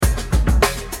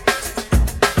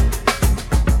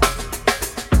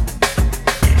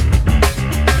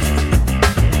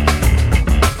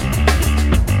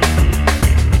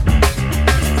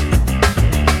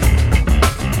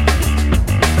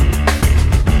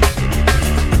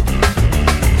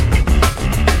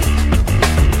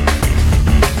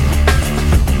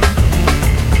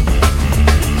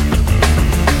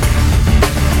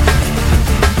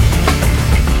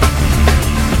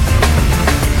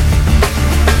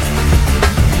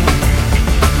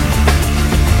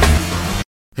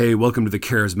Hey, welcome to the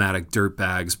Charismatic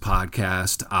Dirtbags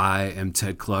podcast. I am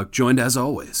Ted Cluck, joined as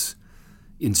always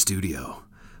in studio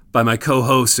by my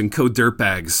co-hosts and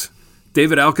co-dirtbags,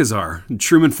 David Alcazar and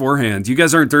Truman Forehand. You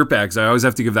guys aren't dirtbags. I always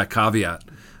have to give that caveat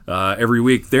every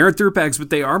week. They aren't dirtbags, but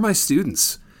they are my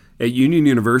students at Union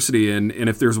University. And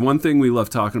if there's one thing we love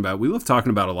talking about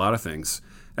a lot of things,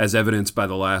 as evidenced by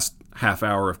the last half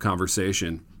hour of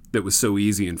conversation that was so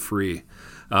easy and free.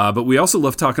 But we also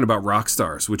love talking about rock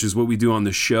stars, which is what we do on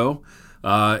this show.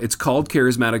 It's called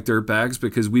Charismatic Dirtbags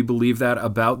because we believe that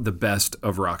about the best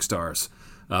of rock stars,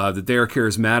 that they are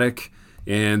charismatic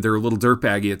and they're a little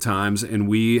dirtbaggy at times. And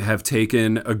we have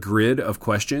taken a grid of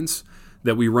questions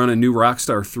that we run a new rock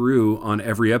star through on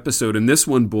every episode. And this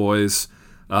one, boys,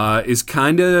 is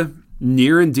kind of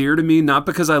near and dear to me, not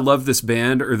because I love this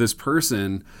band or this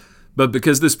person, but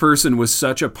because this person was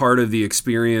such a part of the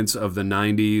experience of the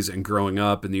 90s and growing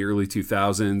up in the early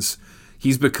 2000s.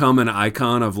 He's become an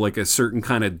icon of like a certain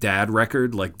kind of dad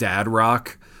record, like dad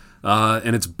rock.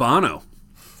 And it's Bono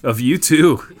of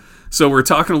U2. So we're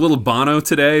talking a little Bono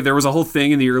today. There was a whole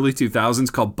thing in the early 2000s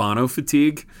called Bono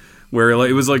fatigue, where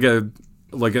it was like a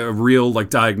real like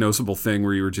diagnosable thing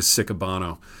where you were just sick of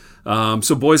Bono.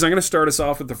 So boys, I'm going to start us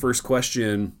off with the first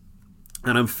question.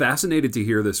 And I'm fascinated to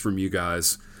hear this from you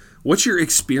guys. What's your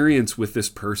experience with this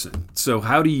person? So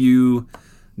how do you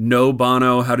know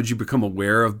Bono? How did you become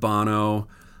aware of Bono?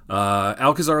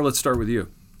 Alcazar, let's start with you.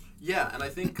 Yeah, and I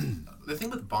think the thing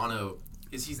with Bono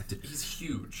is he's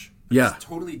huge. Yeah. He's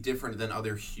totally different than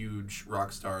other huge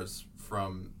rock stars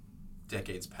from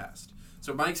decades past.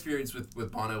 So my experience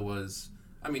with Bono was,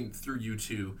 through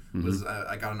U2, was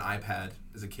I got an iPad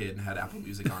as a kid and had Apple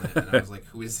Music on it, and I was like,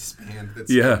 who is this band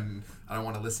that's I don't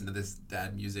want to listen to this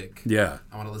dad music. Yeah.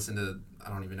 I want to listen to, I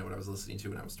don't even know what I was listening to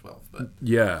when I was 12. But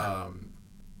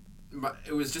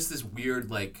it was just this weird,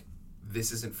 like,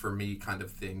 this isn't for me kind of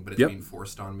thing, but it's being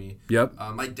forced on me. Yep.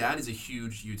 My dad is a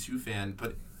huge U2 fan,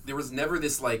 but there was never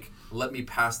this, like, let me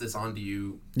pass this on to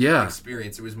you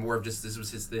experience. It was more of just this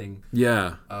was his thing.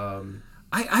 Yeah.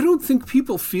 I don't think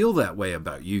people feel that way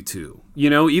about U2. You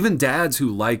know, even dads who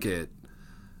like it,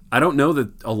 I don't know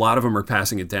that a lot of them are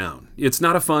passing it down. It's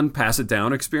not a fun pass it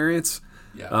down experience,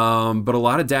 but a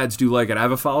lot of dads do like it. I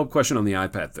have a follow-up question on the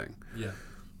iPad thing. Yeah.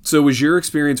 So was your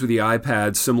experience with the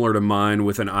iPad similar to mine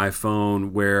with an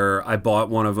iPhone where I bought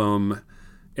one of them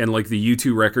and like the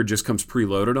U2 record just comes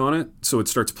preloaded on it, so it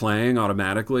starts playing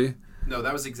automatically? No,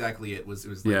 that was exactly it. It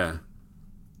was like,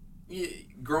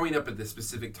 growing up at the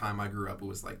specific time I grew up, it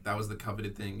was like that was the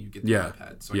coveted thing. You get the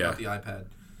iPad. So I got the iPad.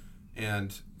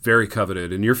 And very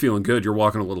coveted, and you're feeling good. You're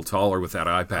walking a little taller with that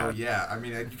iPad. Oh yeah,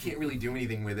 you can't really do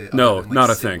anything with it. No, other than, like, not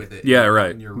a sit thing. with it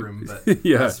right in your room, but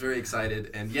yeah. I was very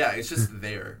excited, and it's just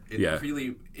there.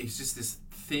 It's just this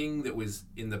thing that was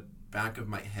in the back of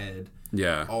my head.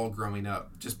 Yeah, all growing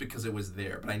up, just because it was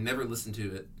there, but I never listened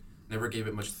to it, never gave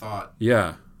it much thought.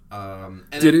 Yeah.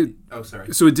 Did it? Oh,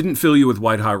 sorry. So it didn't fill you with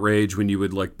white hot rage when you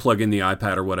would like plug in the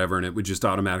iPad or whatever, and it would just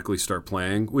automatically start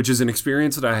playing, which is an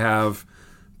experience that I have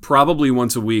probably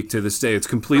once a week to this day. It's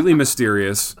completely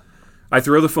mysterious. I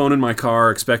throw the phone in my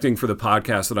car expecting for the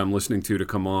podcast that I'm listening to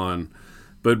come on.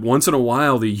 But once in a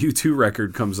while, the U2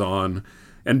 record comes on.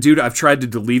 And dude, I've tried to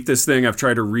delete this thing. I've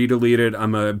tried to re-delete it.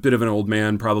 I'm a bit of an old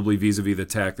man, probably vis-a-vis the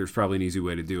tech. There's probably an easy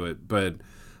way to do it. But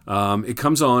it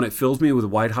comes on. It fills me with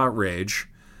white hot rage.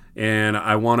 And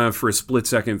I want to, for a split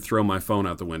second, throw my phone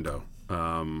out the window.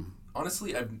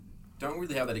 Honestly, I don't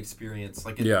really have that experience.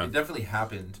 Like, it definitely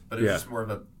happened, but it was just more of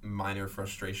a minor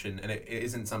frustration, and it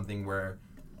isn't something where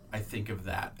I think of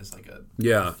that as like a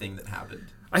thing that happened.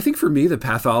 I think for me, the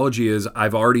pathology is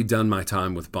I've already done my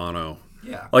time with Bono.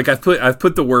 Yeah. Like, I've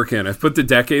put the work in. I've put the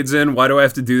decades in. Why do I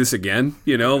have to do this again?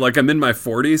 You know, like I'm in my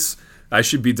 40s. I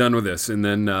should be done with this, and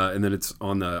then it's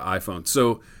on the iPhone.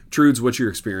 So, Trudes, what's your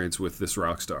experience with this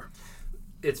rock star?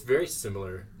 It's very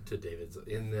similar to David's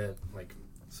in that, like,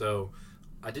 so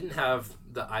I didn't have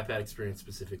the iPad experience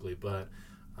specifically, but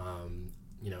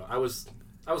I was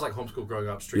like homeschooled growing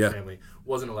up, strict family,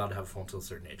 wasn't allowed to have a phone until a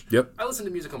certain age. Yep. I listened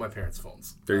to music on my parents'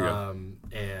 phones. There you go.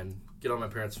 And get on my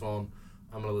parents' phone,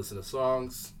 I'm gonna listen to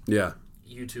songs. Yeah.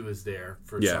 U2 is there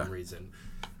for some reason.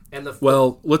 And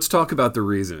let's talk about the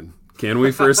reason. Can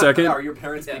we for a second? Are your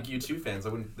parents big U2 fans?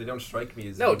 They don't strike me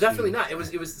as no, U2. definitely not. It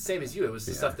was the same as you. It was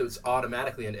the stuff that was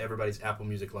automatically in everybody's Apple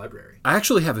Music library. I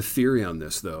actually have a theory on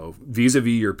this, though,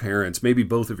 vis-a-vis your parents, maybe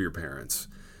both of your parents,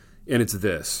 and it's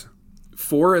this.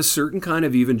 For a certain kind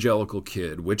of evangelical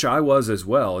kid, which I was as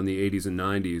well in the 80s and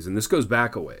 90s, and this goes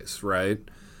back a ways, right?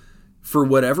 For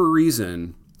whatever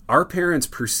reason, our parents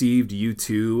perceived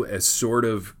U2 as sort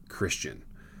of Christian.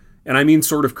 And I mean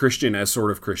sort of Christian as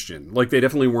sort of Christian. Like, they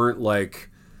definitely weren't like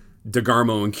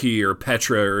DeGarmo and Key or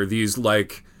Petra or these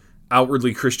like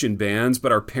outwardly Christian bands,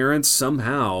 but our parents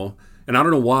somehow, and I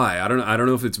don't know why, I don't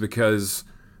know if it's because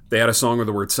they had a song with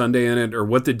the word Sunday in it or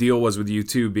what the deal was with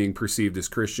U2 being perceived as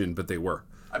Christian, but they were.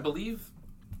 I believe.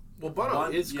 Well, Bono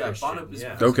is Christian. Bono is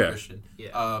okay. Christian.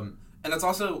 Yeah. And that's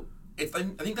also, I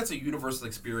think that's a universal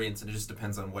experience, and it just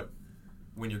depends on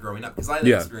when you're growing up. Because I had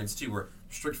that experience too, where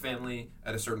strict family,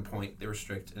 at a certain point, they were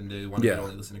strict, and they wanted me to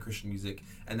only listen to Christian music.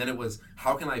 And then it was,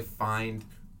 how can I find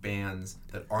bands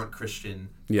that aren't Christian,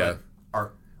 but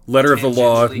are letter of the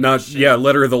law, not Christian?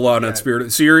 letter of the law, not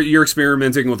spirit. So you're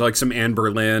experimenting with like some Anne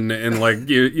Boleyn and like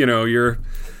you're.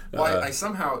 Well, I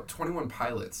somehow 21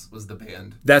 Pilots was the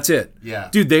band. That's it. Yeah.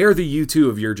 Dude, they are the U2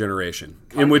 of your generation,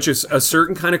 in which is a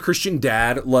certain kind of Christian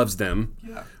dad loves them,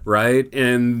 right?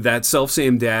 And that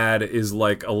self-same dad is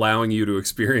like allowing you to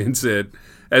experience it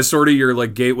as sort of your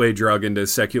like gateway drug into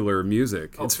secular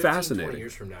music. It's 15, fascinating. 20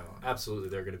 years from now, absolutely,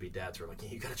 there are going to be dads who are like,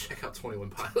 you got to check out 21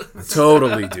 Pilots.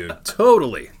 Totally, dude.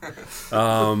 Totally.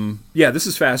 This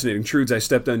is fascinating. Trudes, I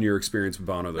stepped on your experience with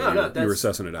Bono, though. You were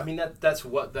sussing it out. I mean, that's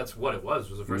what it was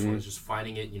the first one was just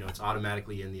finding it. It's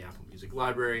automatically in the Apple Music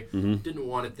library. Didn't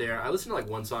want it there. I listened to like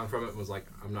one song from it and was like,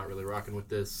 I'm not really rocking with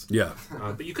this. Yeah.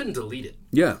 But you couldn't delete it.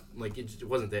 Yeah. Like, it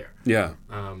wasn't there. Yeah.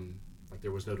 Like,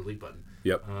 there was no delete button.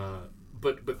 Yep.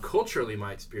 But culturally,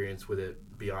 my experience with it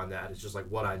beyond that is just like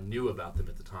what I knew about them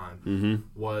at the time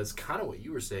was kind of what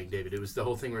you were saying, David. It was the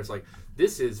whole thing where it's like,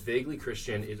 this is vaguely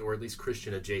Christian, or at least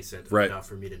Christian adjacent enough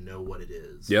for me to know what it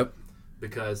is. Yep.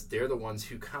 Because they're the ones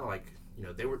who kind of like,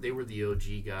 they were the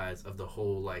OG guys of the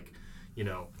whole like,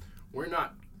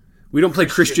 we don't play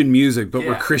Christian music, but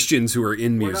we're Christians who are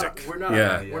in music. We're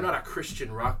not a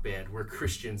Christian rock band. We're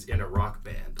Christians in a rock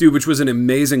band. Dude, which was an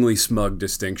amazingly smug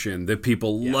distinction that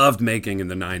people loved making in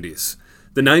the 90s.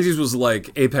 The 90s was like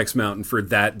Apex Mountain for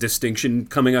that distinction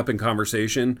coming up in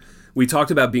conversation. We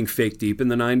talked about being fake deep in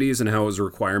the 90s and how it was a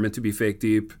requirement to be fake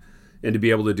deep and to be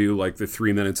able to do like the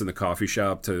 3 minutes in the coffee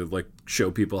shop to like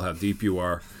show people how deep you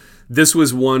are. This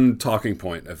was one talking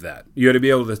point of that. You had to be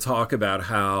able to talk about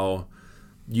how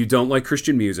you don't like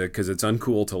Christian music because it's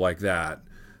uncool to like that,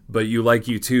 but you like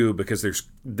U2 because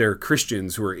they're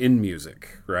Christians who are in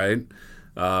music, right?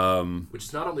 Which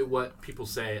is not only what people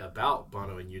say about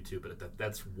Bono and U2, but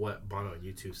that's what Bono and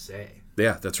U2 say.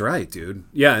 Yeah, that's right, dude.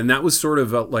 Yeah, and that was sort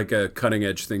of like a cutting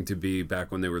edge thing to be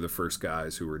back when they were the first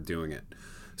guys who were doing it.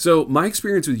 So my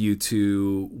experience with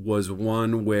U2 was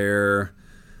one where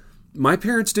my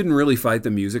parents didn't really fight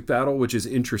the music battle, which is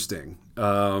interesting,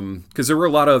 because there were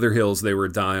a lot of other hills they were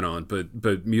dying on,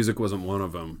 but music wasn't one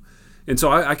of them. And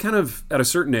so I kind of, at a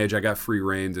certain age, I got free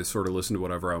reign to sort of listen to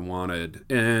whatever I wanted.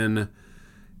 And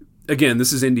again,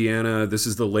 this is Indiana. This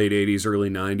is the late 80s, early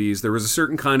 90s. There was a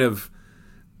certain kind of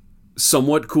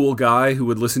somewhat cool guy who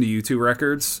would listen to U2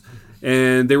 records.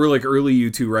 And they were like early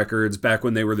U2 records back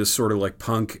when they were this sort of like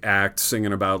punk act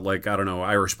singing about like, I don't know,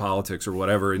 Irish politics or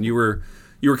whatever. And you were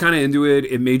kind of into it.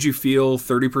 It made you feel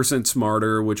 30%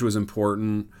 smarter, which was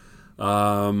important.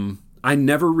 I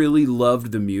never really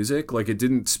loved the music. Like, it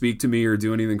didn't speak to me or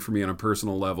do anything for me on a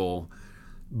personal level.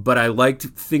 But I liked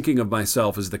thinking of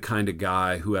myself as the kind of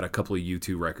guy who had a couple of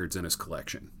U2 records in his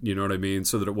collection. You know what I mean?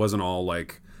 So that it wasn't all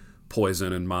like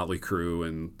Poison and Motley Crue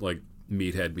and like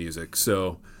meathead music.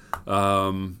 So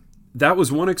that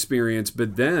was one experience.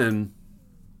 But then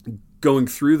going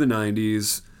through the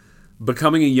 90s,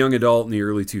 becoming a young adult in the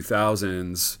early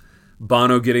 2000s,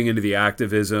 Bono getting into the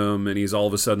activism, and he's all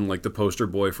of a sudden like the poster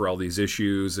boy for all these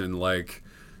issues. And like,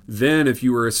 then if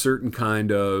you were a certain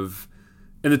kind of,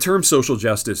 and the term social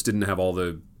justice didn't have all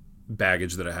the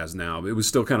baggage that it has now. It was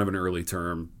still kind of an early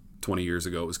term. 20 years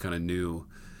ago, it was kind of new.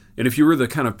 And if you were the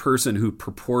kind of person who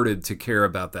purported to care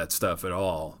about that stuff at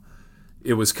all,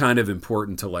 it was kind of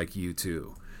important to like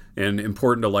U2 and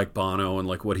important to like Bono and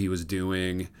like what he was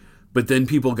doing. But then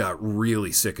people got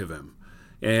really sick of him.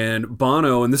 And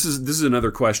Bono, and this is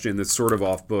another question that's sort of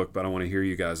off book, but I want to hear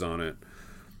you guys on it.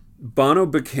 Bono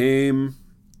became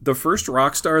the first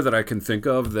rock star that I can think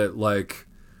of that like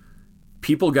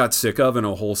people got sick of in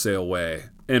a wholesale way,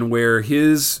 and where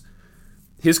his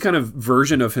kind of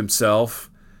version of himself,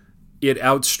 it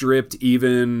outstripped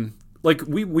even, like,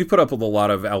 we put up with a lot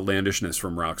of outlandishness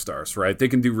from rock stars, right? They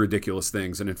can do ridiculous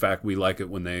things, and in fact we like it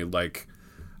when they like,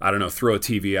 I don't know, throw a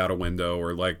TV out a window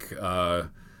or like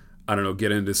I don't know,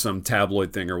 get into some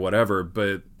tabloid thing or whatever.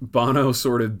 But Bono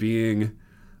sort of being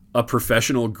a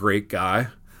professional great guy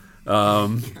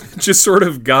just sort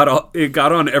of got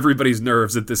on everybody's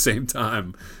nerves at the same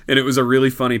time. And it was a really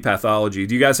funny pathology.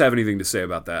 Do you guys have anything to say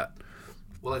about that?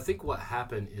 Well, I think what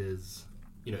happened is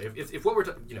if what we're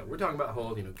we're talking about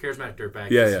whole charismatic dirtbag,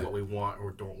 this is what we want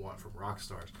or don't want from rock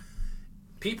stars.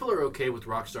 People are okay with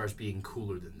rock stars being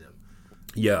cooler than them.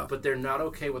 Yeah. But they're not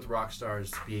okay with rock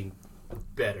stars being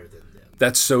better than them.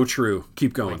 That's so true.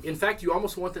 Keep going. Like, in fact, you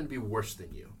almost want them to be worse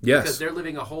than you. Yes. Because they're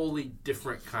living a wholly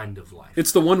different kind of life.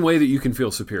 It's the one way that you can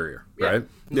feel superior, right?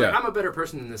 Yeah. Like, I'm a better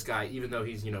person than this guy, even though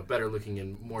he's, better looking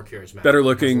and more charismatic. Better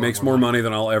looking, makes more money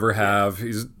than I'll ever have.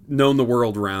 He's known the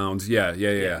world round. Yeah.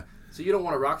 So you don't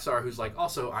want a rock star who's like,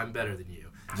 also, I'm better than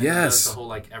you. And yes. the whole,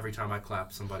 like, every time I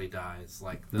clap, somebody dies.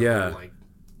 Like, the whole, like,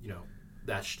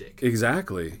 that shtick.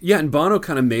 Exactly. Yeah, and Bono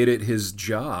kind of made it his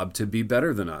job to be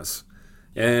better than us.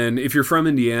 And if you're from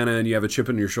Indiana and you have a chip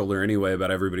on your shoulder anyway about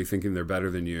everybody thinking they're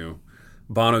better than you,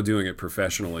 Bono doing it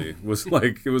professionally was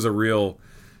like, it was a real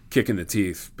kick in the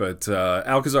teeth. But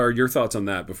Alcazar, your thoughts on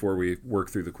that before we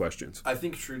work through the questions? I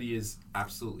think Trudy is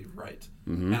absolutely right.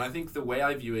 Mm-hmm. And I think the way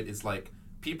I view it is like,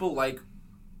 people like,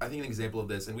 I think an example of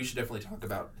this, and we should definitely talk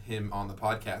about him on the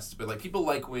podcast, but like people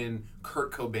like when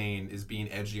Kurt Cobain is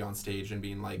being edgy on stage and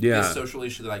being like, this social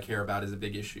issue that I care about is a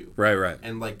big issue. Right.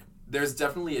 And like, there's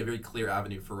definitely a very clear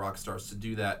avenue for rock stars to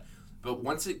do that. But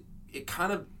once it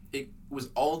was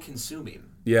all consuming.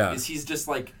 Yeah. Is he's just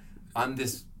like, I'm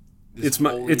this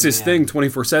it's his thing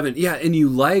 24/7. Yeah. And you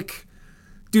like,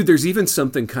 dude, there's even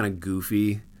something kind of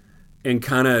goofy and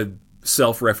kind of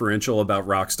self-referential about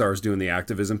rock stars doing the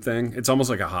activism thing. It's almost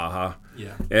like a ha-ha.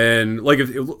 Yeah. And like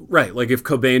if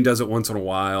Cobain does it once in a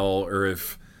while, or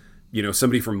if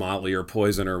somebody from Motley or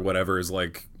Poison or whatever is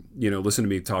like, listen to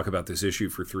me talk about this issue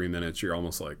for 3 minutes, you're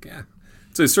almost like, yeah,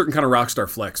 it's a certain kind of rock star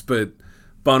flex. But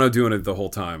Bono doing it the whole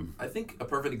time. I think a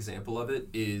perfect example of it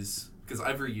is because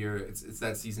every year it's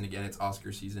that season again. It's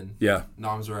Oscar season. Yeah.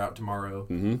 Noms are out tomorrow.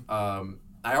 Mm-hmm.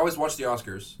 I always watch the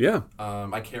Oscars. Yeah.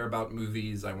 I care about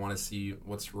movies. I want to see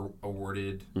what's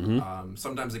awarded. Mm-hmm.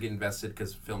 Sometimes I get invested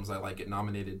because films I like get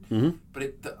nominated. Mm-hmm.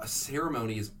 But a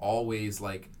ceremony is always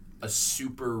like a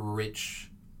super rich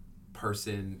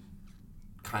person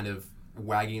kind of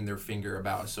wagging their finger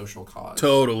about a social cause.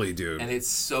 Totally, dude. And it's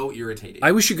so irritating.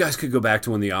 I wish you guys could go back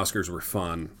to when the Oscars were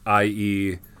fun,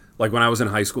 i.e., like when I was in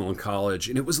high school and college,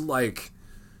 and it was like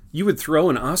you would throw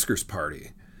an Oscars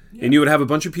party. Yeah. And you would have a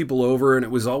bunch of people over, and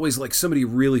it was always like somebody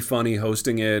really funny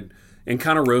hosting it and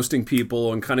kind of roasting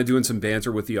people and kind of doing some banter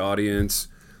with the audience.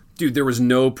 Dude, there was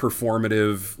no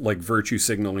performative like virtue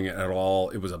signaling at all.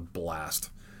 It was a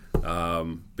blast.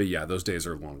 But yeah, those days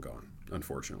are long gone,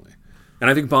 unfortunately. And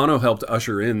I think Bono helped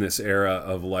usher in this era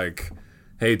of like,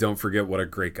 hey, don't forget what a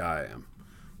great guy I am.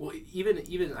 Well,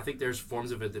 even I think there's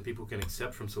forms of it that people can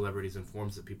accept from celebrities and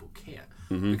forms that people can't.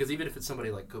 Mm-hmm. Because even if it's somebody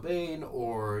like Cobain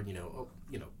or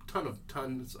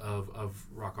tons of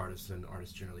rock artists and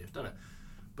artists generally have done it.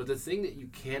 But the thing that you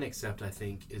can accept, I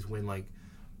think, is when like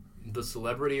the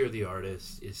celebrity or the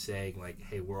artist is saying like,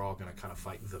 hey, we're all going to kind of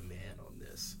fight the man on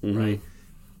this, mm-hmm. right?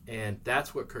 And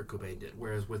that's what Kurt Cobain did.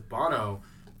 Whereas with Bono,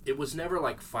 it was never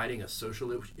like fighting a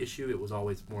social issue. It was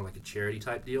always more like a charity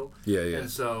type deal. Yeah. And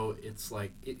so it's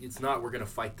like, it's not we're going to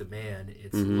fight the man.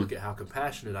 It's mm-hmm. look at how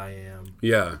compassionate I am.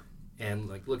 Yeah. And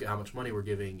like, look at how much money we're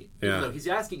giving. Yeah. Even though he's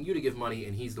asking you to give money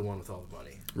and he's the one with all the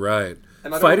money. Right.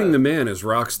 Fighting the man is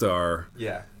rock star.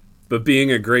 Yeah. But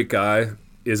being a great guy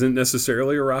isn't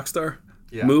necessarily a rock star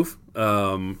move.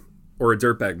 Or a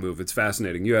dirtbag move. It's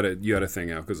fascinating. You had a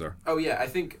thing, Alcazar. Oh yeah, I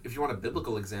think if you want a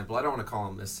biblical example, I don't want to call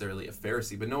him necessarily a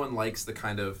Pharisee, but no one likes the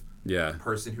kind of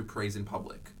person who prays in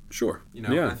public. Sure. And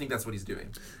I think that's what he's doing.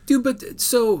 Dude, but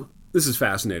so this is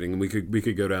fascinating, and we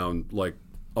could go down like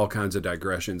all kinds of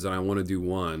digressions, and I want to do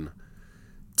one.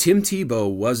 Tim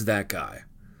Tebow was that guy,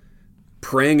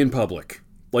 praying in public.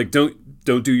 Like don't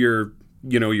do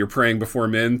your praying before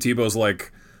men. Tebow's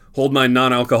like, hold my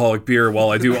non-alcoholic beer while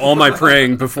I do all my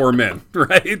praying before men,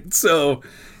 right? So,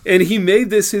 and he made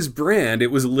this his brand. It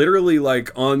was literally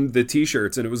like on the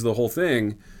t-shirts, and it was the whole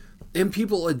thing, and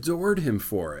people adored him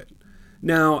for it.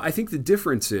 Now, I think the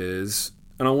difference is,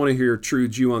 and I want to hear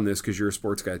Trude you on this because you're a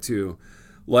sports guy too,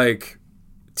 like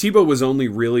Tebow was only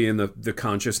really in the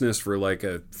consciousness for like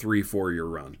a 3-4 year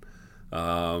run.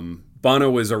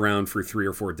 Bono was around for 3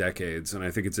 or 4 decades, and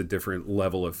I think it's a different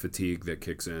level of fatigue that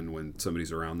kicks in when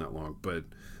somebody's around that long. But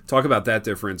talk about that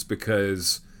difference,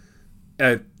 because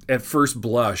at first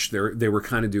blush, they were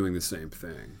kind of doing the same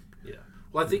thing. Yeah.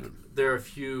 Well, I think there are a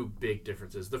few big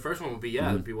differences. The first one would be,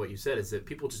 would be what you said, is that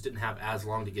people just didn't have as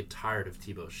long to get tired of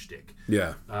Tebow's shtick.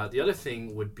 Yeah. The other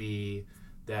thing would be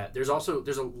that there's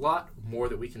a lot more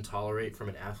that we can tolerate from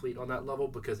an athlete on that level,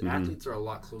 because athletes are a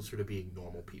lot closer to being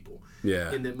normal people.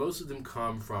 Yeah. And that most of them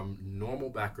come from normal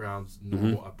backgrounds,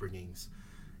 normal upbringings.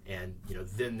 and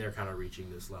then they're kind of reaching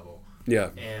this level. Yeah.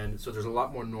 And so there's a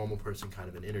lot more normal person kind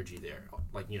of an energy there.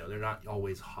 Like, they're not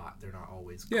always hot, they're not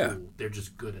always cool. Yeah. They're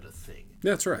just good at a thing.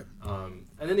 That's right. And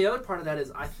then the other part of that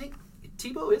is I think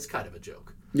Tebow is kind of a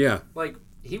joke. Yeah. Like,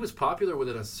 he was popular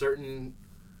within a certain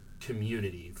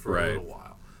community for a little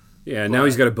while. Yeah, now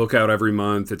he's got a book out every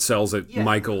month. It sells at Yeah.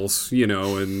 Michael's,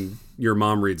 and your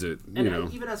mom reads it,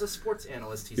 And even as a sports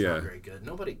analyst, he's Yeah. not very good.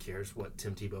 Nobody cares what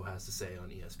Tim Tebow has to say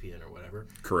on ESPN or whatever.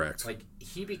 Correct. Like,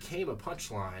 he became a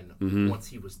punchline once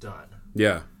he was done.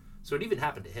 Yeah. So it even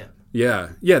happened to him.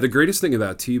 Yeah. Yeah, the greatest thing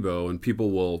about Tebow, and people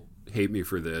will hate me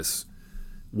for this,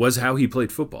 was how he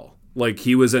played football. Like,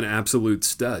 he was an absolute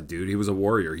stud, dude. He was a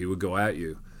warrior. He would go at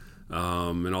you.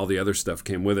 And all the other stuff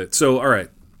came with it. So, all right,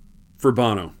 for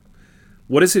Bono,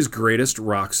 what is his greatest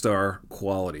rock star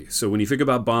quality? So when you think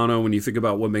about Bono, when you think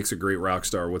about what makes a great rock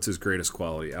star, what's his greatest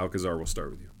quality? Alcazar, we'll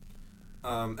start with you.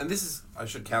 And this is, I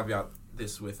should caveat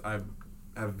this with, I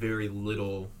have very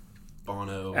little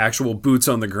Bono. Actual boots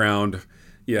on the ground.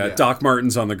 Yeah, Yeah. Doc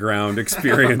Martens on the ground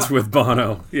experience with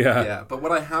Bono. Yeah. Yeah, but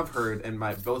what I have heard, and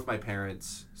both my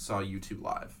parents saw U2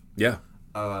 live. Yeah.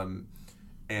 And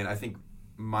I think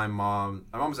my mom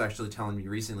was actually telling me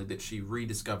recently that she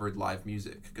rediscovered live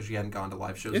music because she hadn't gone to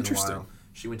live shows in a while.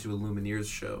 She went to a Lumineers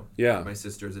show with my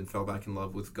sisters and fell back in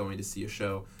love with going to see a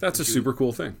show. That's a super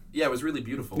cool thing. Yeah, it was really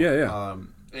beautiful. Yeah.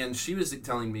 And she was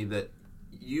telling me that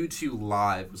U2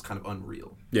 live was kind of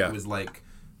unreal. Yeah. It was like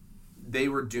they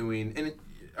were doing, and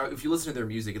if you listen to their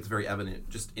music, it's very evident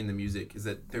just in the music, is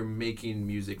that they're making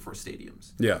music for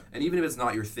stadiums. Yeah. And even if it's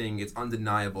not your thing, it's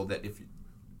undeniable that if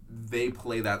they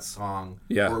play that song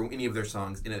or any of their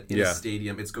songs in a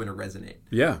stadium, it's going to resonate.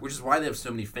 Yeah. Which is why they have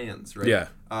so many fans, right? Yeah.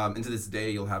 And to this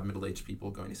day, you'll have middle-aged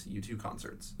people going to see U2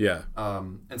 concerts. Yeah.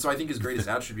 And so I think his greatest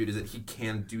attribute is that he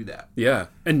can do that. Yeah.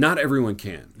 And not everyone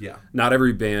can. Yeah. Not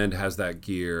every band has that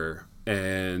gear.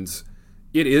 And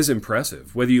it is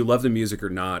impressive. Whether you love the music or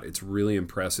not, it's really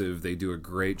impressive. They do a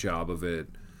great job of it.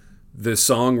 The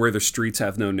song Where the Streets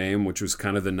Have No Name, which was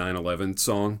kind of the 9/11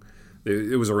 song,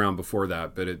 it was around before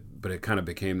that, but it kind of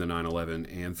became the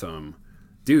 9/11 anthem.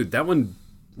 Dude, that one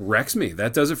wrecks me.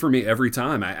 That does it for me every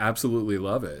time. I absolutely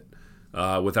love it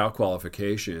without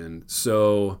qualification.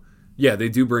 So, yeah, they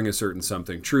do bring a certain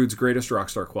something. Trude's greatest rock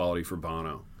star quality for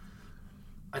Bono.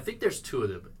 I think there's two of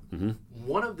them. Mm-hmm.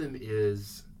 One of them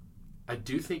is, I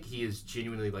do think he is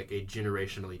genuinely like a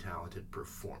generationally talented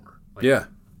performer. Like, yeah.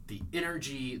 The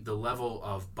energy, the level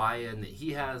of buy-in that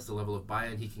he has, the level of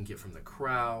buy-in he can get from the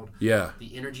crowd. Yeah.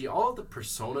 The energy, all of the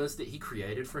personas that he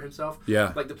created for himself.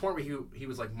 Yeah. Like the point where he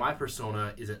was like, my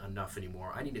persona isn't enough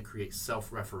anymore. I need to create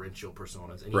self-referential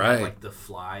personas. And he had like the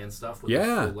Fly and stuff with the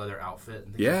full leather outfit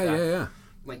and things like that. Yeah.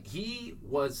 Like he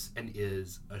was and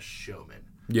is a showman.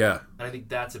 Yeah. And I think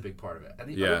that's a big part of it. And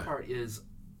the other part is,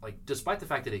 like, despite the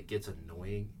fact that it gets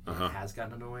annoying, it has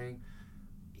gotten annoying,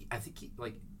 I think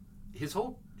his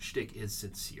whole shtick is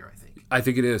sincere, I think. I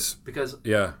think it is. Because,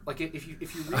 like, if you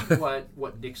read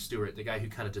what Nick Stewart, the guy who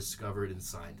kind of discovered and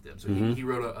signed them, so he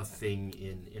wrote a thing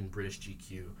in British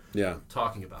GQ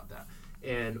talking about that.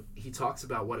 And he talks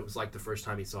about what it was like the first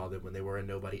time he saw them when they were a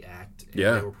nobody act, and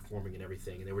they were performing and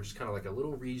everything, and they were just kind of like a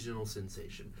little regional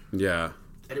sensation. Yeah.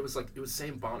 And it was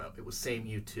same Bono, it was same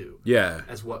U2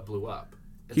 as what blew up.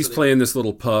 And he's playing this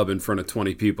little pub in front of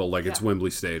 20 people like it's Wembley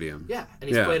Stadium. Yeah, and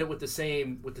he's playing it with the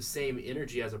same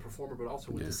energy as a performer, but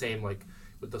also with the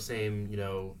same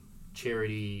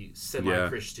charity,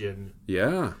 semi-Christian,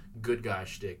 good guy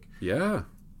shtick. Yeah.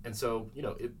 And so,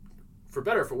 for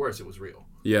better or for worse, it was real.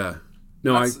 Yeah.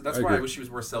 No, that's why I wish he was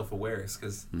more self-aware,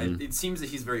 because it seems that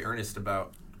he's very earnest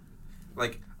about,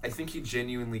 like, I think he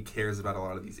genuinely cares about a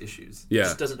lot of these issues. Yeah. He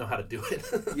just doesn't know how to do it.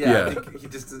 I think he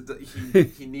just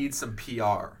he needs some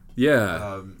PR.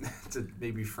 Yeah. To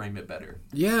maybe frame it better.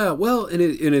 Yeah, well, and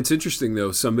it's interesting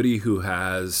though, somebody who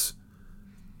has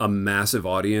a massive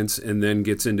audience and then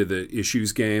gets into the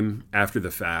issues game after the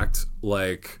fact,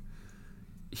 like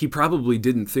he probably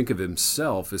didn't think of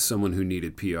himself as someone who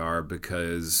needed PR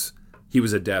because he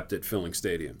was adept at filling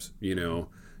stadiums,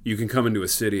 You can come into a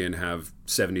city and have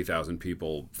 70,000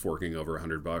 people forking over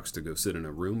 $100 to go sit in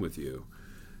a room with you,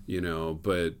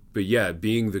 But yeah,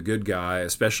 being the good guy,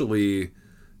 especially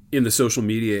in the social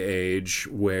media age,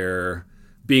 where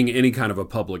being any kind of a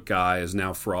public guy is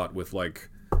now fraught with like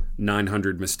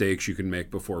 900 mistakes you can make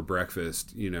before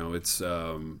breakfast.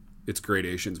 Its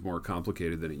gradation's more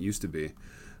complicated than it used to be.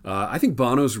 I think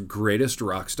Bono's greatest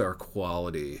rock star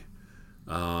quality.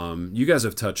 You guys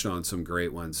have touched on some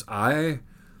great ones.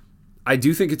 I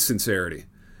do think it's sincerity.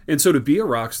 And so to be a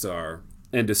rock star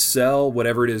and to sell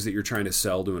whatever it is that you're trying to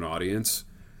sell to an audience,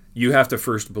 you have to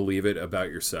first believe it about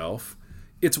yourself.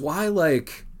 it's why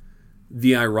like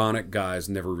the ironic guys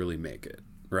never really make it,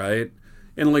 right?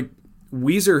 And like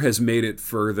Weezer has made it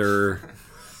further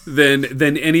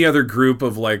than any other group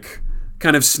of like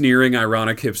kind of sneering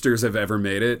ironic hipsters have ever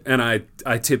made it, and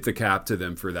I tip the cap to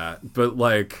them for that. But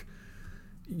like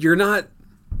you're not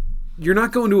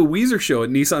going to a Weezer show at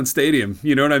Nissan Stadium,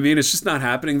 you know what I mean? It's just not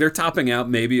happening. They're topping out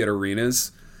maybe at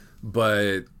arenas,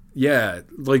 but yeah,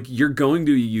 like you're going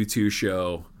to a U2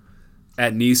 show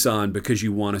at Nissan because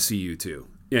you want to see U2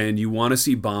 and you want to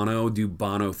see Bono do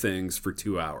Bono things for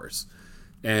 2 hours.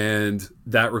 And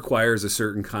that requires a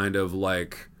certain kind of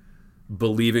like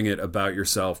believing it about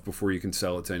yourself before you can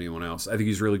sell it to anyone else. I think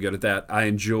he's really good at that. I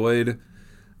enjoyed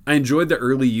the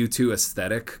early U2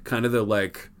 aesthetic, kind of the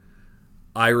like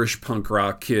Irish punk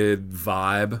rock kid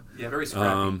vibe. Yeah, very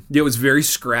scrappy. Yeah, it was very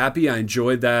scrappy. I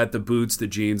enjoyed that. The boots, the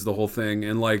jeans, the whole thing.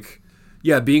 And like,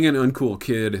 yeah, being an uncool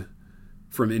kid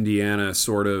from Indiana,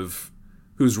 sort of,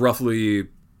 who's roughly,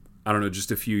 I don't know,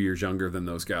 just a few years younger than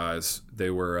those guys. They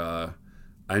were,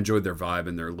 I enjoyed their vibe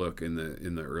and their look in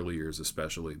the early years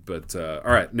especially. But, all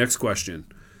right, next question.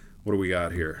 What do we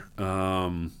got here?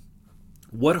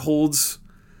 What holds...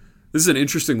 This is an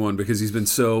interesting one because he's been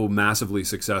so massively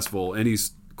successful and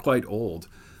he's quite old.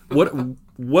 What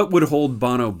would hold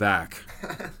Bono back?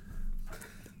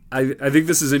 I think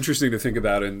this is interesting to think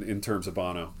about in terms of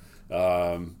Bono.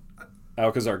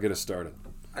 Alcazar, get us started.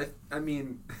 I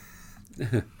mean,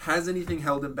 has anything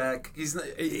held him back? He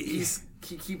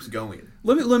keeps going.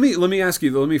 Let me ask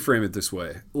you. Let me frame it this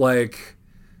way: like,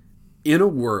 in a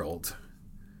world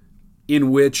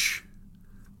in which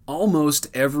almost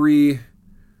every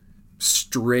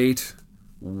straight,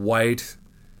 white,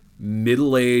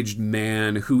 middle-aged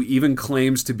man who even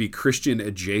claims to be Christian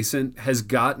adjacent has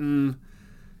gotten,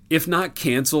 if not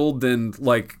canceled, then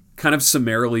like kind of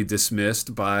summarily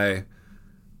dismissed by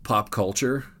pop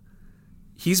culture.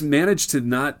 He's managed to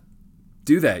not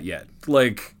do that yet.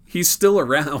 Like, he's still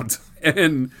around.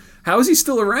 And how is he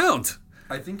still around?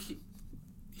 I think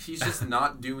he's just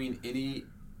not doing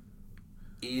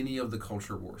any of the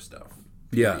culture war stuff.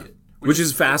 Period. Yeah. Which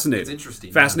is fascinating. It's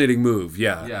interesting. Fascinating move,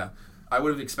 yeah. Yeah. I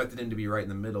would have expected him to be right in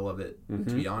the middle of it,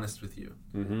 to be honest with you.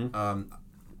 Mm-hmm.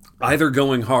 Either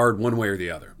going hard one way or the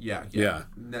other. Yeah.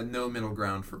 No middle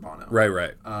ground for Bono.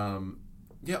 Right.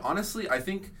 Yeah, honestly, I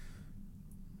think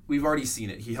we've already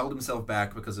seen it. He held himself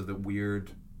back because of the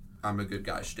weird I'm a good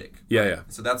guy shtick. Yeah.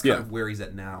 So that's kind of where he's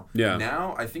at now. Yeah.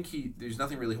 Now, I think there's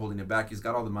nothing really holding him back. He's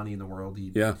got all the money in the world.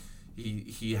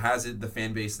 He has the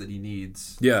fan base that he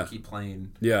needs to keep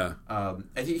playing. Yeah.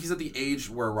 And he's at the age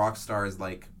where a rock star is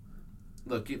like,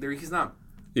 look, he's not.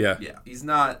 Yeah. Yeah. He's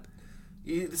not.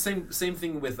 Same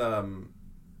thing with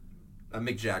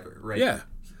Mick Jagger, right? Yeah.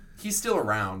 He's still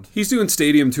around. He's doing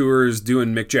stadium tours,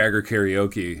 doing Mick Jagger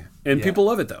karaoke, and people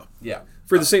love it though. Yeah.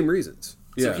 For the same reasons.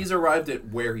 So he's arrived at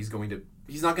where he's going to.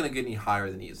 He's not going to get any higher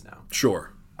than he is now.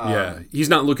 Sure. He's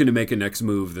not looking to make a next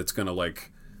move that's going to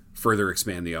like further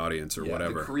expand the audience or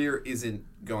whatever. The career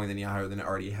isn't going any higher than it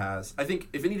already has. I think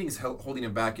if anything's holding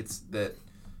him back, it's that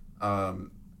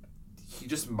he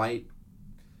just might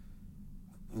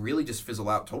really just fizzle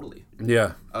out totally.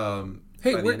 Yeah.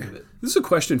 Hey, this is a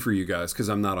question for you guys because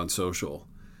I'm not on social.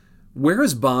 Where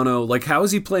is Bono? Like, how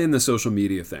is he playing the social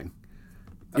media thing?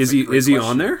 Is he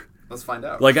on there? Let's find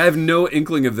out. Like, I have no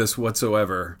inkling of this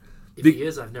whatsoever. If he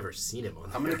is, I've never seen him on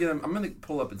there. I'm gonna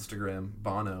pull up Instagram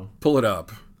Bono. Pull it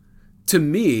up. To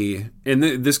me, and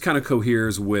this kind of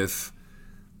coheres with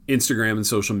Instagram and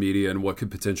social media and what could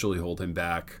potentially hold him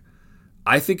back.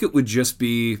 I think it would just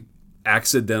be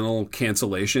accidental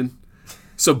cancellation.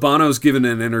 So Bono's given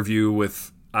an interview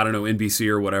with, I don't know, NBC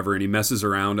or whatever, and he messes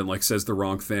around and like says the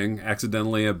wrong thing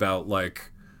accidentally about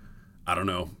like, I don't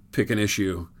know, pick an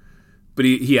issue. But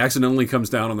he accidentally comes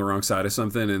down on the wrong side of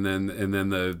something, and then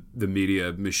the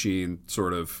media machine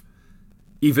sort of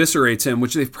eviscerates him,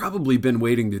 which they've probably been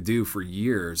waiting to do for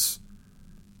years.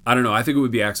 I don't know. I think it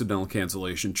would be accidental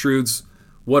cancellation. Trudes,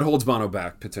 what holds Bono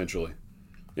back potentially,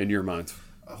 in your mind?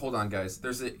 Hold on, guys.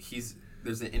 There's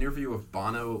an interview of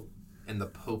Bono and the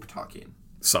Pope talking.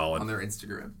 Solid. On their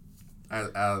Instagram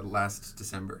last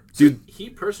December. Dude, he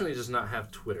personally does not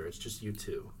have Twitter. It's just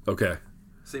U2. Okay.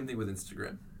 Same thing with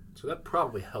Instagram. So that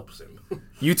probably helps him.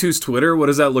 U2's Twitter, what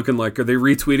is that looking like? Are they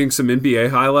retweeting some NBA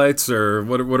highlights, or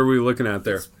what are we looking at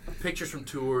there? It's pictures from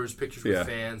tours, pictures from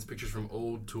fans, pictures from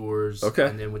old tours. Okay.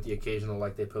 And then with the occasional,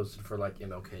 like, they posted for, like,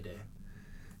 MLK Day.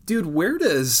 Dude, where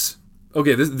does...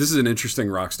 Okay, this is an interesting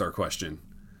rockstar question.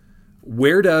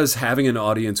 Where does having an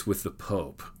audience with the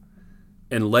Pope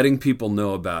and letting people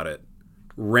know about it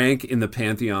rank in the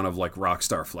pantheon of, like,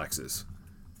 rockstar flexes?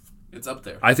 It's up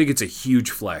there. I think it's a huge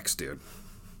flex, dude.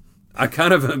 I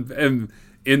kind of am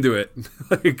into it.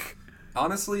 Like,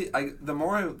 honestly,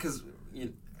 because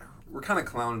we're kind of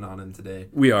clowning on him today.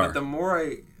 We are. But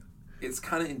it's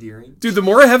kind of endearing. Dude, the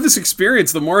more I have this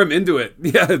experience, the more I'm into it.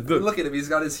 Yeah. Look at him. He's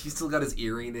still got his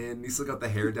earring in. He's still got the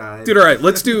hair dyed. Dude, all right,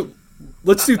 let's do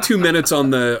 2 minutes on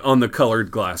the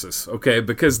colored glasses, okay?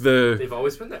 Because they've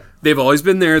always been there. They've always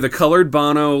been there. The colored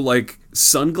Bono like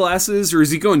sunglasses, or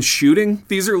is he going shooting?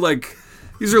 These are like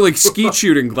skeet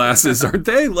shooting glasses, aren't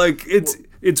they? Like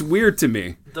it's weird to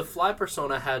me. The Fly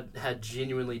persona had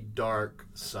genuinely dark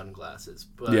sunglasses,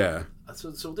 but yeah.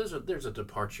 So there's a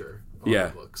departure on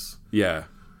the books. Yeah.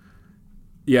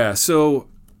 Yeah. So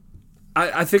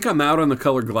I think I'm out on the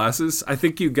colored glasses. I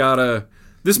think you gotta.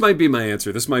 This might be my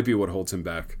answer. This might be what holds him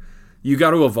back. You got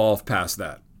to evolve past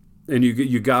that, and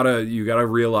you gotta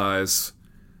realize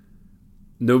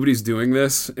nobody's doing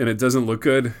this, and it doesn't look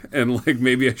good, and like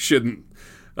maybe I shouldn't.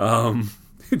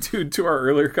 Dude, to our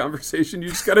earlier conversation, you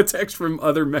just got a text from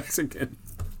other Mexicans.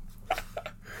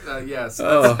 So that's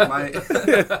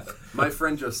my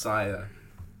friend Josiah.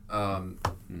 When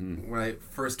I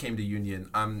first came to Union,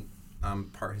 I'm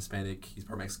part Hispanic. He's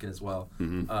part Mexican as well.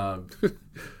 Mm-hmm.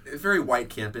 It's a very white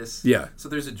campus. Yeah. So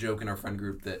there's a joke in our friend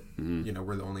group that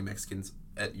we're the only Mexicans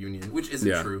at Union, which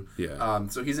isn't true. Yeah.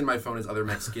 So he's in my phone as other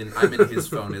Mexican. I'm in his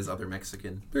phone as other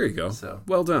Mexican. There you go. So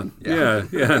well done. Yeah.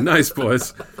 Nice,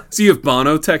 boys. See, if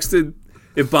Bono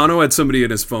had somebody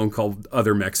in his phone called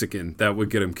other Mexican, that would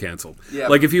get him canceled. Yeah.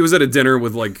 Like if he was at a dinner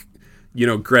with like,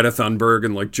 Greta Thunberg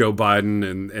and like Joe Biden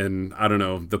and I don't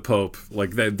know, the Pope,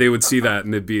 like they would see that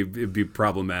and it'd be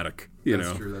problematic.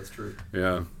 That's true.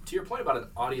 Yeah. To your point about an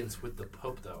audience with the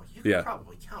Pope, though, you can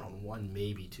probably count on one,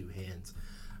 maybe two hands,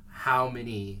 how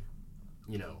many,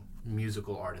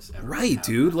 musical artists ever. Right,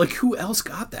 dude. Like who else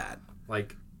got that?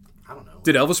 Like, I don't know.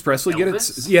 Did Elvis Presley get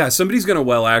it? Yeah, somebody's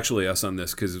gonna actually us on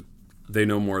this because they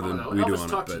know more than we do on it. Elvis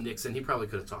talked to Nixon. He probably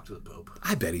could have talked to the Pope.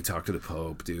 I bet he talked to the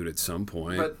Pope, dude, at some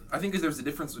point. But I think there's a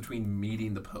difference between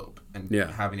meeting the Pope and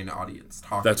having an audience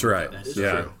talking. That's right. That is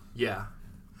true. Yeah.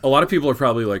 A lot of people are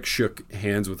probably like shook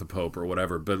hands with the Pope or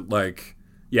whatever, but like,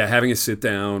 having a sit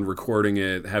down, recording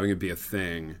it, having it be a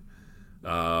thing,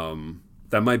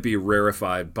 that might be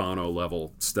rarefied Bono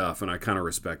level stuff, and I kind of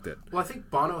respect it. Well, I think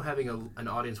Bono having an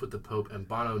audience with the Pope and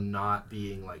Bono not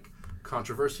being like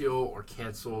controversial or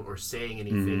canceled or saying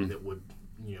anything that would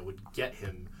get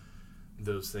him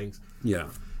those things. Yeah.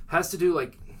 Has to do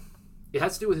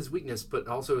with his weakness, but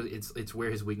also it's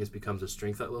where his weakness becomes a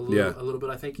strength a little bit,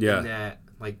 I think. Yeah. In that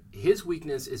like his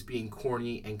weakness is being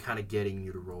corny and kind of getting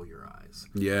you to roll your eyes.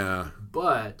 Yeah.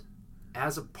 But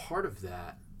as a part of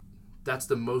that, that's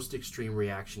the most extreme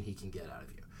reaction he can get out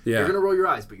of you. Yeah. You're going to roll your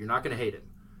eyes, but you're not going to hate him.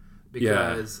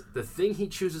 Because the thing he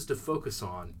chooses to focus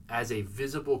on as a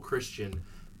visible Christian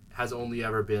has only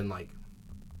ever been like,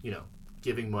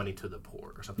 giving money to the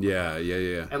poor or something like that.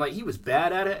 Yeah. And like he was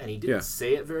bad at it and he didn't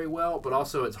say it very well, but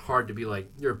also it's hard to be like,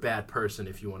 you're a bad person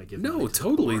if you want to give money to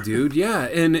totally, the poor. dude. Yeah.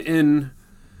 And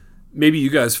maybe you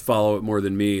guys follow it more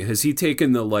than me. Has he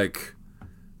taken the like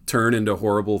turn into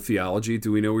horrible theology?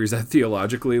 Do we know where he's at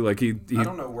theologically? Like he I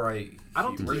don't know where I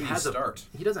don't think he has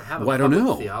he doesn't have a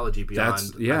public theology beyond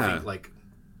I think like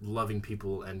loving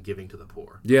people and giving to the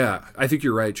poor. Yeah, I think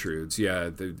you're right, Trudes.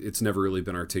 Yeah, it's never really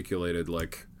been articulated.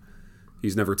 Like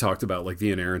he's never talked about like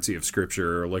the inerrancy of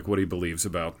Scripture or like what he believes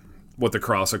about what the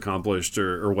cross accomplished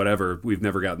or whatever. We've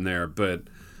never gotten there. But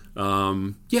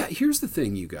here's the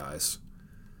thing, you guys.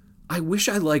 I wish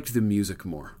I liked the music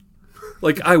more.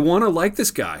 Like I want to like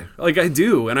this guy. Like I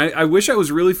do, and I wish I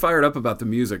was really fired up about the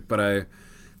music, but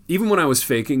even when I was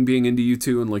faking being into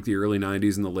U2 in like the early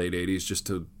 90s and the late 80s just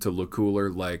to look cooler,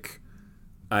 like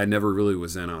I never really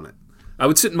was in on it. I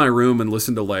would sit in my room and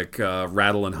listen to like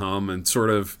Rattle and Hum, and sort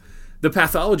of the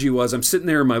pathology was I'm sitting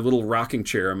there in my little rocking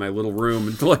chair in my little room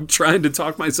and like trying to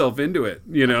talk myself into it,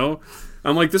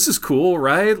 I'm like, this is cool,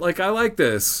 right? Like I like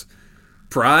this.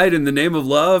 Pride in the name of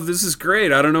love, this is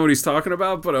great. I don't know what he's talking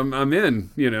about, but I'm in,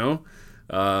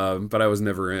 but I was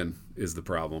never in is the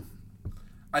problem.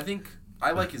 I think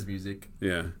I like his music.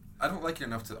 Yeah. I don't like it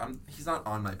enough to. He's not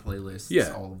on my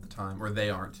playlists all of the time, or they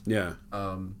aren't. Yeah.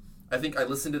 I think I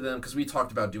listened to them because we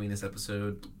talked about doing this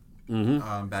episode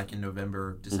back in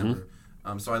November, December.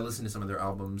 So I listened to some of their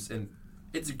albums, and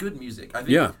it's good music. I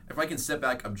think if I can step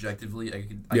back objectively, I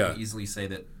can easily say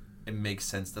that it makes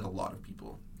sense that a lot of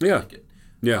people like it.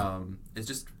 Yeah. It's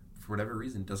just for whatever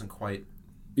reason doesn't quite.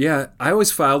 Yeah, I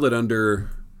always filed it under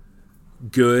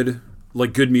good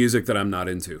music that I'm not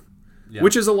into. Yeah.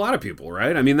 Which is a lot of people,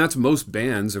 right? I mean, that's most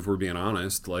bands, if we're being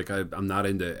honest. Like, I'm not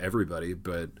into everybody,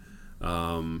 but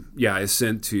I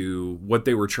assent to what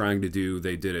they were trying to do.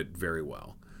 They did it very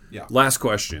well. Yeah. Last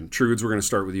question. Trudes, we're going to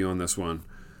start with you on this one.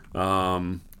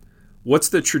 What's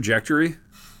the trajectory?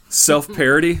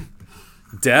 Self-parody?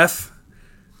 Death?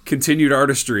 Continued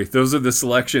artistry? Those are the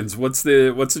selections. What's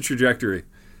the trajectory?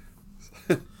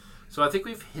 So I think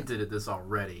we've hinted at this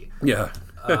already. Yeah.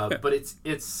 But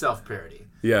it's self-parody.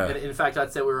 Yeah. And in fact,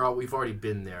 I'd say we've already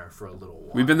been there for a little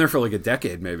while. We've been there for like a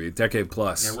decade, maybe. A decade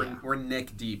plus. Yeah, we're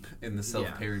neck deep in the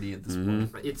self-parody at this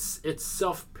point. It's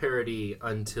self-parody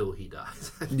until he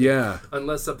dies. Yeah.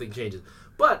 Unless something changes.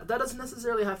 But that doesn't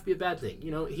necessarily have to be a bad thing.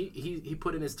 You know, he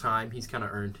put in his time. He's kind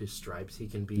of earned his stripes. He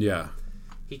can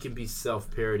be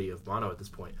self-parody of Bono at this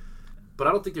point. But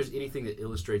I don't think there's anything that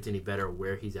illustrates any better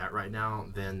where he's at right now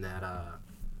than that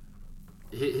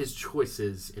his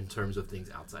choices in terms of things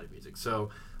outside of music. So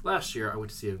last year I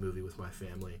went to see a movie with my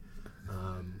family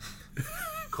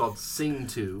called Sing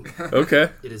 2. Okay.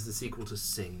 It is the sequel to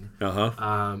Sing.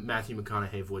 Uh-huh. Matthew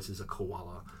McConaughey voices a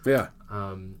koala. Yeah.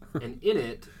 And in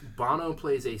it, Bono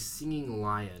plays a singing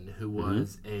lion who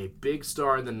was a big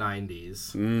star in the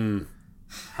 90s,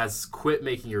 has quit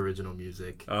making original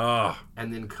music,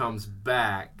 and then comes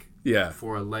back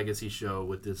for a legacy show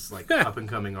with this like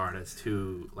up-and-coming artist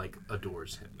who like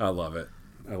adores him. I love it.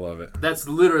 That's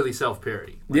literally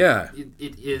self-parody. Like, yeah.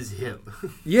 It is him.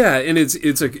 Yeah, and it's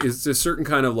a certain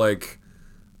kind of like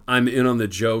I'm in on the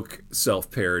joke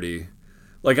self-parody.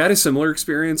 Like I had a similar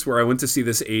experience where I went to see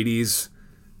this 80s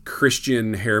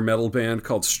Christian hair metal band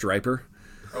called Stryper.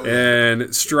 Oh, yeah. And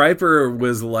Stryper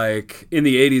was like in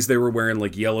the 80s they were wearing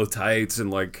like yellow tights and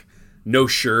like no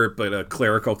shirt but a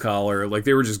clerical collar. Like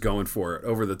they were just going for it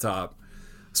over the top.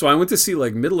 So I went to see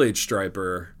like middle-aged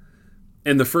Stryper,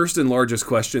 and the first and largest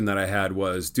question that I had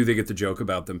was, do they get to joke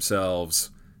about themselves?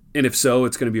 And if so,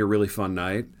 it's going to be a really fun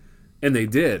night. And they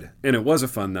did. And it was a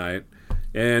fun night.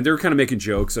 And they were kind of making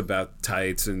jokes about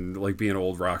tights and like being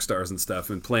old rock stars and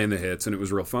stuff and playing the hits. And it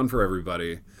was real fun for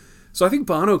everybody. So I think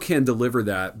Bono can deliver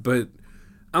that. But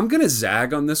I'm going to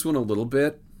zag on this one a little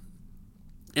bit.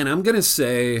 And I'm going to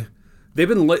say they've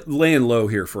been laying low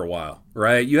here for a while,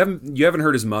 right? You haven't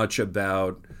heard as much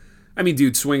about... I mean,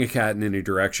 dude, swing a cat in any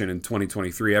direction in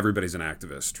 2023. Everybody's an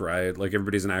activist, right? Like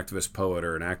everybody's an activist poet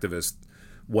or an activist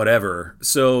whatever.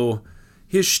 So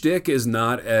his shtick is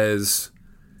not as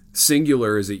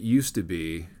singular as it used to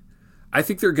be. I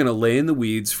think they're going to lay in the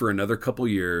weeds for another couple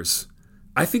years.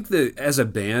 I think that as a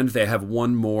band, they have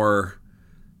one more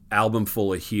album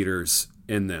full of heaters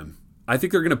in them. I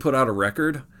think they're going to put out a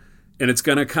record, and it's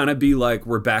going to kind of be like,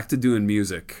 we're back to doing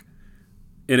music.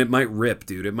 And it might rip,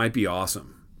 dude. It might be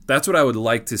awesome. That's what I would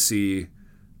like to see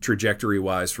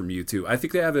trajectory-wise from U2. I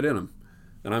think they have it in them,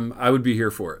 and I would be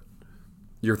here for it.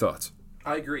 Your thoughts?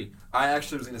 I agree. I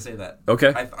actually was going to say that.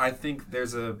 Okay. I think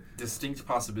there's a distinct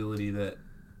possibility that,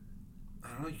 I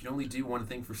don't know, you can only do one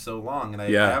thing for so long, and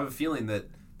I have a feeling that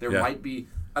there might be,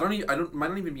 might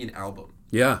not even be an album.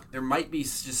 Yeah. There might be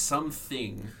just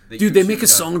something that dude, they make a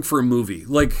song for a movie.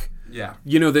 Like, yeah.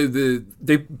 You know,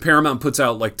 they Paramount puts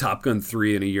out like Top Gun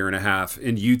 3 in a year and a half,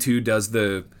 and U2 does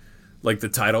the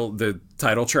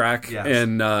title track,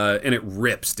 and it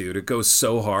rips, dude. It goes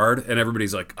so hard, and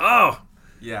everybody's like, oh,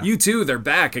 yeah, U2, they're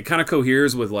back. It kind of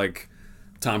coheres with like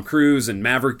Tom Cruise and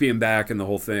Maverick being back and the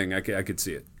whole thing. I could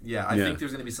see it. Yeah, I think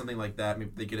there's going to be something like that.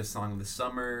 Maybe they get a song in the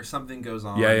summer, something goes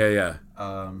on. Yeah.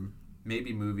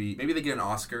 Maybe movie. Maybe they get an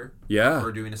Oscar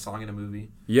for doing a song in a movie.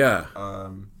 Yeah.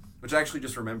 Which I actually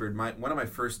just remembered. One of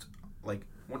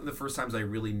the first times I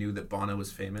really knew that Bono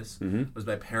was famous was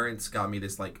my parents got me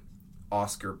this like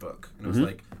Oscar book, and it was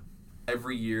like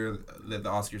every year that the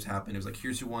Oscars happened, it was like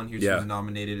here's who won, here's who's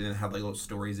nominated, and it had like little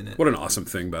stories in it. What an awesome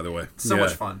thing, by the way. So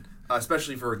much fun,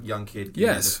 especially for a young kid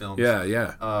getting into films. Yeah.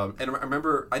 And I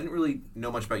remember I didn't really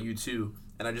know much about U2,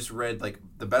 and I just read like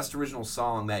the best original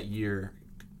song that year.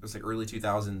 It was like early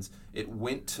 2000s. It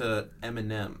went to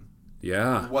Eminem.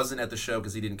 Yeah. He wasn't at the show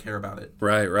because he didn't care about it.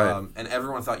 Right. And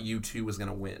everyone thought U2 was going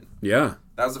to win. Yeah.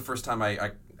 That was the first time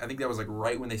I think that was like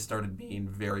right when they started being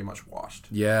very much washed.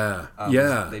 Yeah.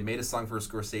 They made a song for a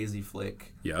Scorsese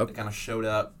flick. Yep. It kind of showed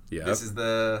up. Yep. This is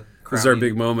the This is our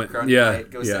big moment. Yeah. It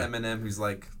goes to Eminem, who's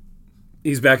like...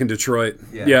 He's back in Detroit.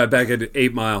 Yeah, back at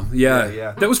 8 Mile.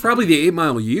 Yeah. That was probably the 8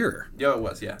 Mile year. Yeah, it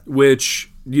was, yeah.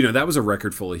 Which, that was a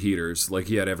record full of heaters. Like,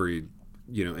 he had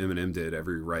Eminem did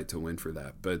every right to win for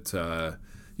that. But,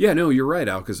 you're right,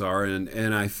 Alcazar.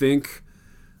 And I think,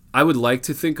 I would like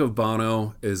to think of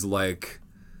Bono as, like,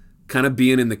 kind of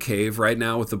being in the cave right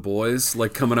now with the boys.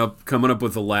 Like, coming up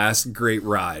with the last great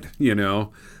ride,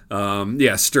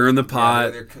 stirring the pot. Yeah,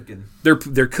 they're cooking.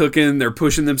 They're cooking. They're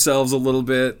pushing themselves a little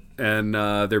bit. And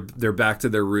they're back to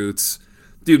their roots.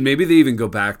 Dude, maybe they even go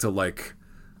back to like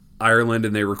Ireland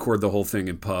and they record the whole thing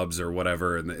in pubs or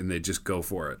whatever, and they just go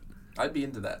for it. I'd be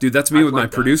into that. Dude, that's me with my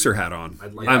producer hat on.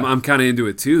 I'm kind of into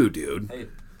it too, dude. Hey,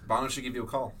 Bono should give you a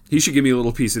call. He should give me a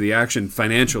little piece of the action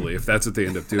financially if that's what they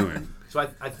end up doing. So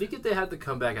I think if they had to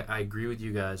come back, I agree with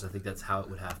you guys. I think that's how it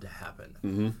would have to happen.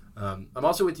 Mm-hmm. I'm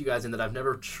also with you guys in that I've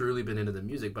never truly been into the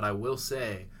music, but I will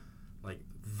say, like,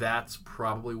 that's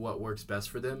probably what works best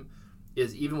for them.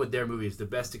 Is even with their movies,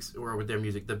 or with their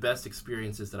music, the best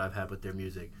experiences that I've had with their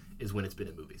music is when it's been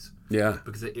in movies. Yeah,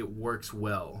 because it works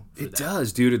well. It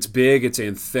does, dude. It's big. It's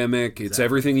anthemic. It's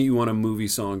everything you want a movie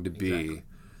song to be.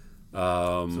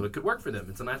 So it could work for them.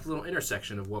 It's a nice little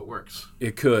intersection of what works.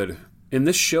 It could. And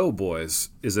this show,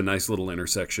 boys, is a nice little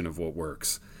intersection of what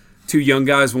works. 2 young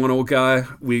guys, 1 old guy.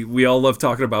 We all love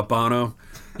talking about Bono.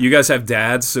 You guys have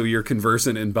dads, so you're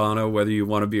conversant in Bono, whether you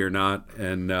want to be or not.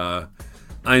 And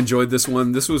I enjoyed this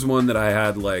one. This was one that I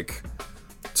had like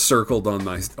circled on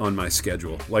my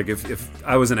schedule. Like if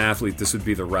I was an athlete, this would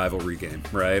be the rivalry game,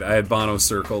 right? I had Bono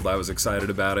circled. I was excited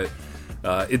about it.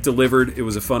 It delivered. It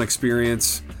was a fun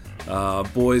experience.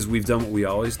 Boys, we've done what we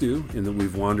always do, in that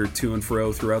we've wandered to and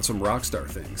fro throughout some rock star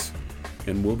things.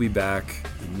 And we'll be back,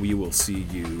 and we will see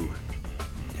you